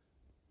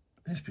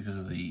this because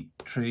of the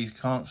trees.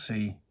 Can't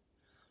see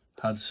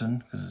Hudson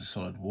because it's a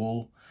solid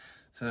wall.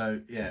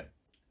 So yeah,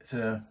 it's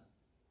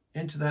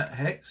into that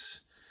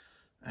hex,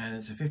 and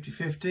it's a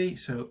 50-50.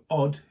 So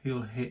odd,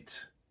 he'll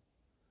hit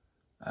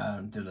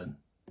Dylan.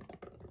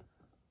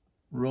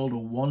 Rolled a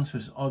 1, so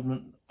it's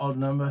odd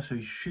number. So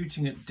he's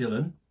shooting at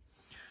Dylan,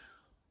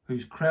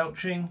 who's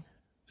crouching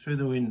through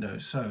the window.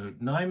 So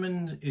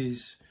Niemann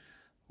is,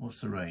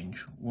 what's the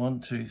range?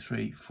 1, 2,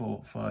 3,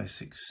 4, 5,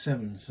 6,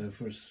 7. So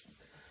for a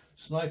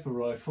sniper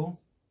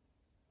rifle,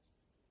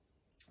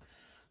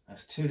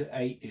 that's 2 to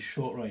 8 is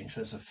short range.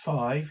 So that's a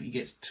 5. He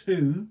gets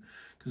 2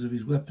 because of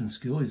his weapon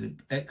skill. He's an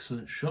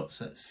excellent shot.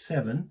 So that's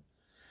 7.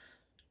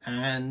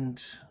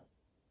 And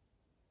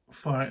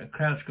firing a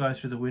crouch guy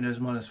through the windows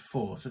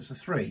 -4. So it's a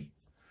 3.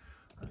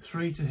 A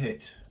 3 to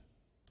hit.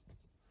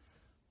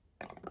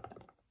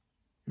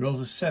 He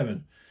rolls a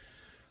 7.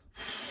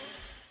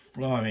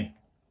 Blimey.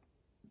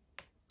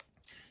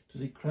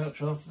 Does he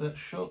crouch after that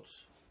shot?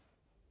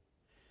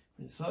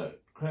 Inside,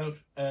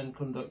 crouch and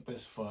conduct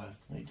best fire.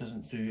 He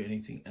doesn't do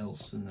anything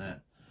else than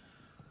that.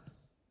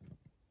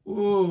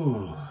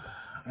 Ooh,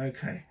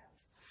 okay.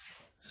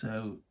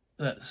 So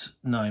that's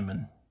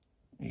Niemann.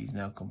 He's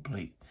now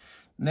complete.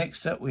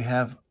 Next up we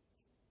have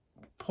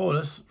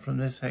Paulus from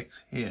this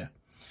hex here.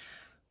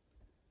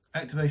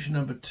 Activation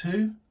number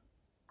 2.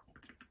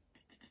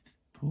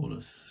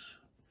 Paulus.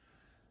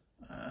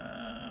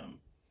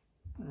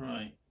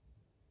 Right.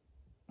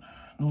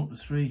 0 to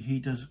 3, he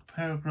does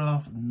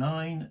paragraph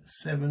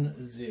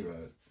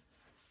 970.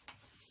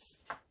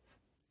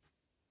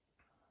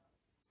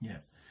 Yeah.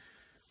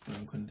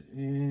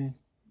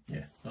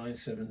 Yeah,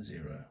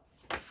 970.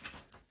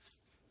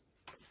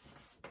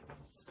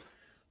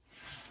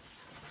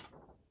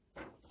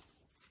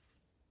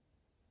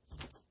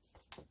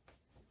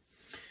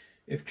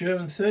 If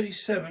German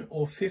 37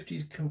 or 50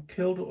 is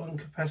killed or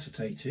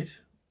incapacitated,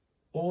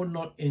 or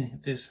not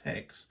in this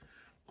hex,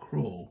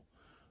 crawl.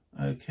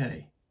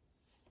 Okay.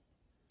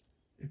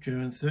 If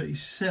German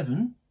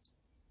 37,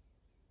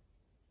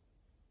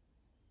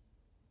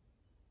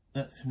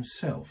 that's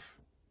himself.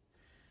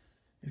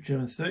 If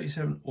German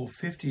 37 or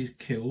 50 is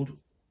killed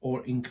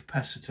or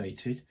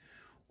incapacitated,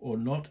 or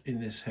not in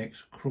this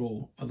hex,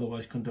 crawl.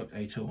 Otherwise, conduct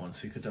 801.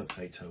 So he conducts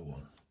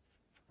 801.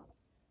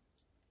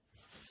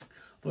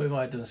 Thought he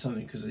might have done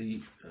something because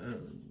he,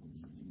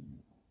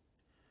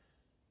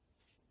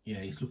 yeah,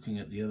 he's looking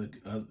at the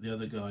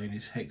other guy in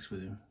his hex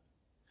with him.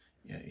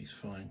 Yeah, he's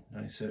fine.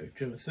 So if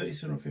German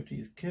 37 or 50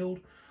 is killed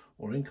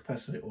or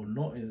incapacitated or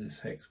not in this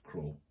hex,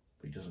 crawl.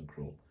 But he doesn't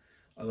crawl.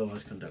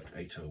 Otherwise, conduct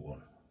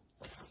 801.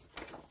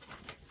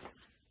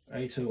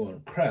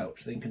 801.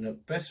 Crouch, then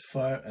conduct best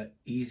fire at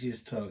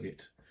easiest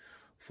target.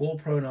 Fall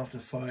prone after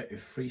fire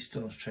if free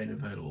stance chain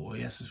available. Well,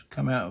 he has to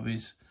come out of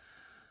his...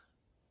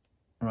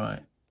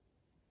 Right.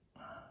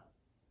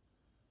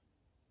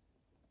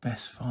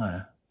 Best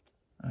fire.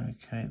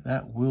 Okay,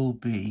 that will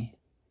be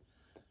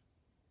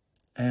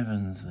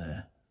Evans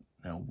there.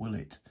 Now, will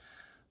it?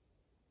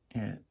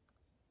 Yeah.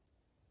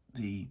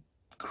 The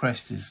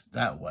crest is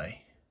that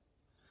way.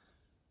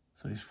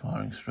 So he's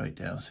firing straight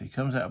down. So he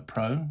comes out of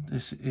prone.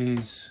 This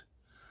is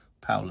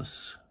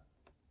Paulus.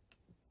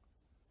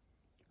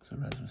 So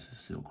Rasmus is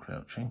still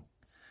crouching.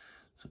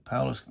 So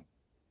Paulus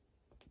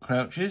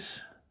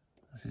crouches.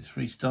 That's his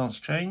free stance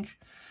change.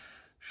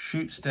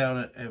 Shoots down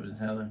at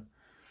Evans. Now then,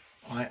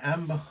 I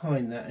am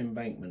behind that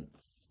embankment.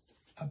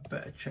 I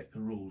better check the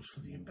rules for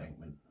the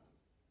embankment.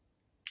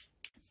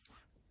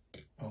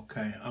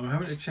 Okay, I'm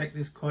having to check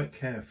this quite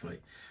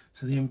carefully.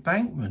 So the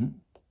embankment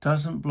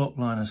doesn't block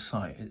line of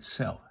sight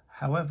itself.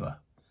 However,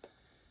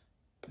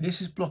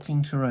 this is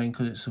blocking terrain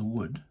because it's a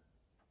wood.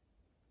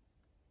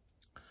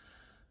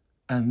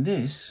 And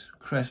this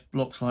crest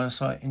blocks line of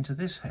sight into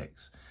this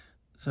hex.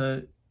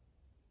 So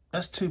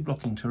that's 2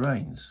 blocking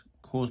terrains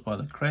caused by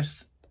the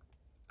crest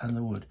and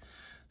the wood.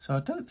 So I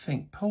don't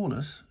think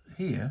Paulus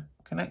here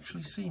can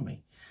actually see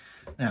me.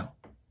 Now,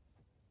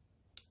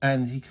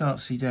 and he can't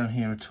see down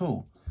here at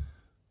all.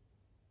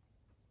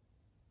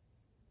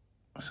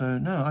 So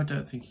no, I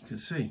don't think he can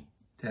see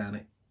down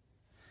it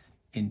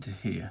into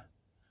here.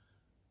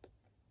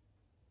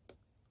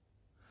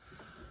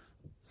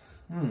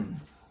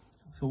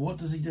 So what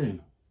does he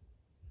do?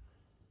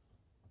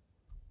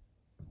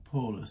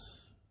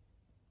 Paulus.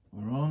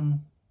 We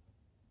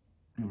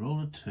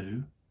roll a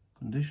 2,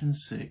 condition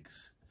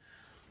 6,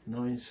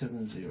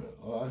 970.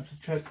 I have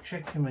to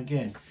check him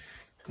again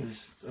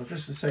because I was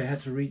just to say I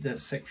had to read that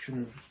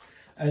section of.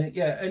 And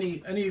yeah,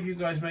 any of you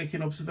guys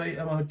making observation?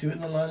 Am I doing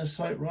the line of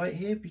sight right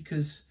here?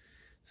 Because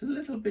It's a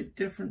little bit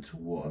different to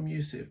what I'm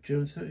used to. If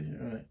German 30,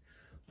 right.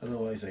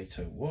 Otherwise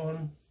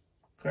 801.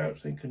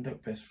 Crouch, then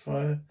conduct best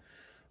fire.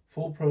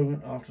 Full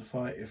program after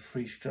fire if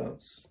free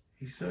stance.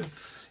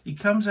 He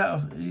comes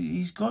out of,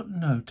 he's got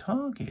no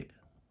target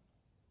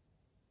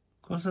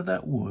because of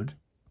that wood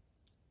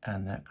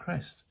and that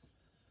crest.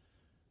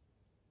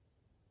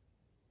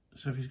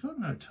 So if he's got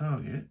no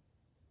target,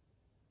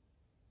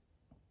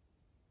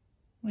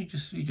 he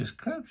just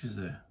crouches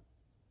there.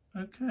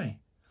 Okay.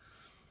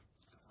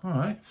 All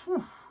right.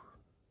 Whew.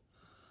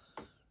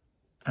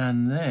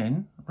 And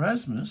then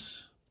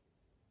Rasmus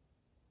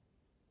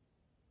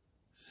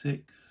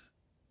 6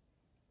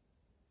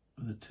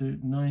 with a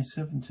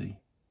 970.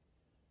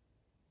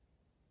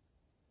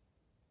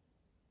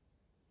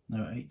 No,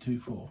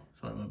 824.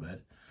 Sorry, my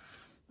bad.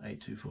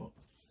 824.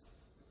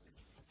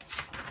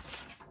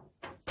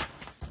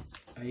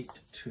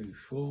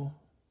 824.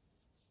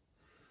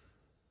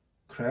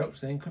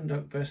 Crouch, then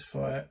conduct best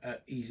fire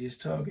at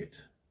easiest target.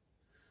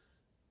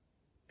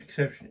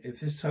 Exception, if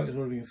this target has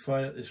already been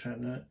fired at this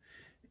round, no.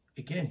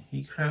 Again,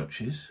 he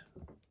crouches,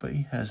 but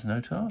he has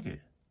no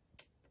target.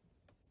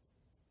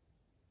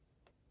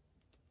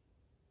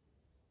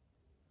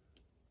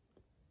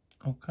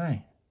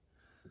 Okay.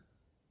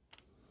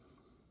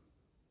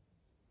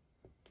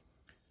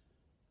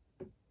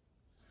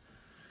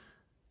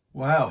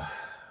 Wow.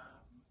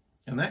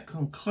 And that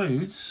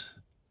concludes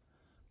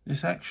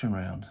this action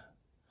round.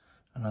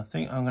 And I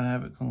think I'm going to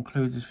have it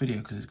conclude this video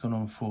because it's gone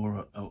on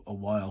for a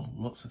while.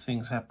 Lots of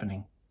things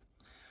happening.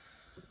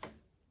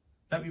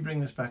 Let me bring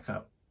this back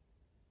up.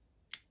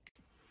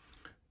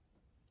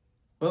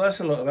 Well, that's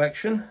a lot of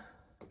action.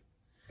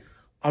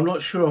 I'm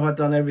not sure if I've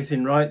done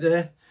everything right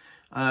there.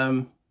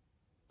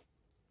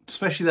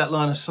 Especially that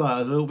line of sight. I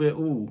was a little bit,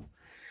 ooh.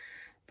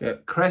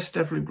 But crest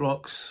definitely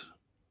blocks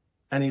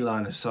any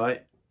line of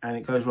sight. And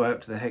it goes right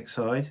up to the hex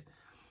side.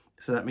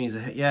 So that means,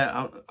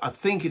 yeah, I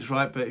think it's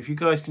right. But if you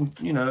guys can,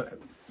 you know,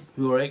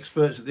 who are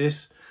experts at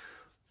this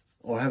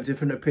or have a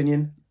different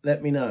opinion,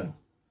 let me know.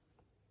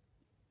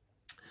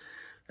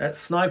 That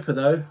sniper,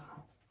 though,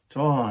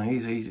 oh,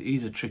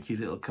 he's a tricky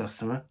little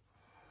customer.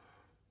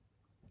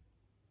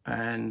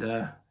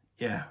 And,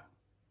 yeah.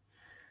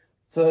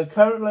 So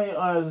currently, as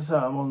I say,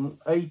 I'm on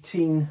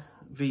 18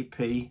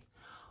 VP.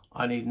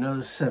 I need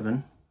another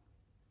 7.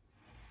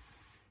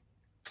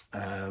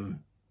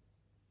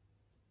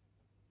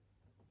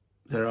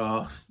 There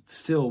are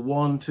still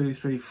 1, 2,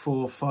 3,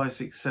 4, 5,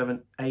 6,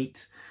 7,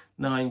 8,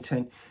 9,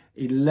 10,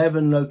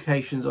 11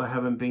 locations I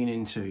haven't been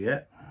into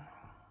yet.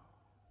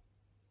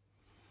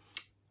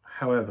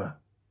 However,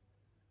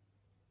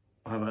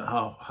 I'm at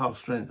half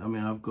strength. I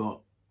mean, I've got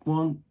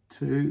 1,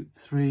 2,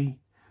 3,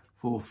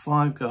 4,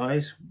 5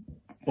 guys,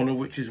 one of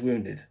which is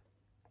wounded.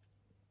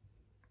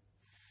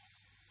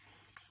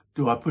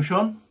 Do I push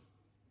on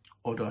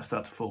or do I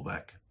start to fall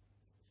back?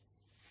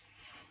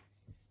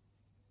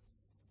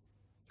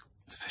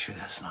 Especially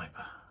that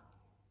sniper.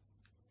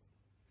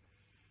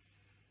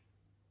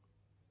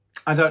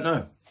 I don't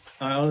know.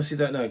 I honestly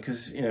don't know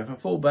because, you know, if I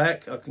fall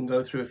back, I can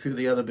go through a few of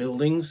the other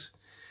buildings.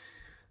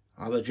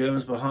 Are the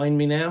Germans behind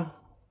me now?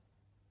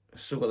 I've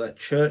still got that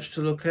church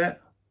to look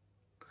at.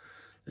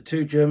 The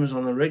 2 Germans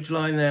on the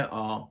ridgeline there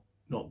are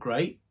not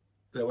great.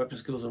 Their weapon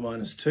skills are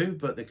 -2,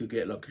 but they could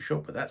get like a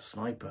shot. But that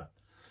sniper,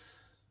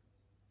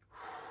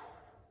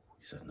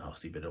 he's a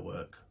nasty bit of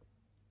work.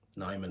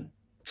 Niemann.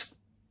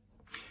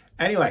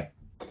 Anyway,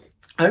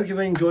 I hope you've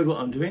enjoyed what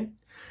I'm doing.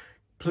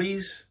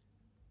 Please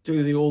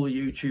do all the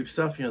YouTube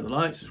stuff, you know, the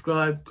like,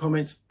 subscribe,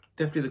 comments,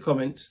 definitely the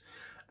comments,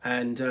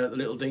 and the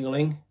little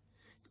ding-a-ling.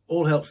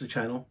 All helps the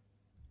channel,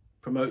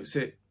 promotes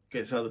it,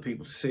 gets other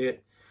people to see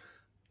it.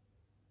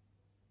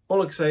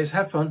 All I can say is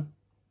have fun,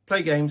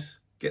 play games,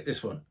 get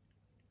this one.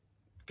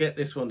 Get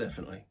this one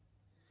definitely.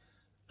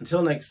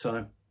 Until next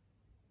time,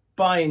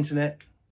 bye internet.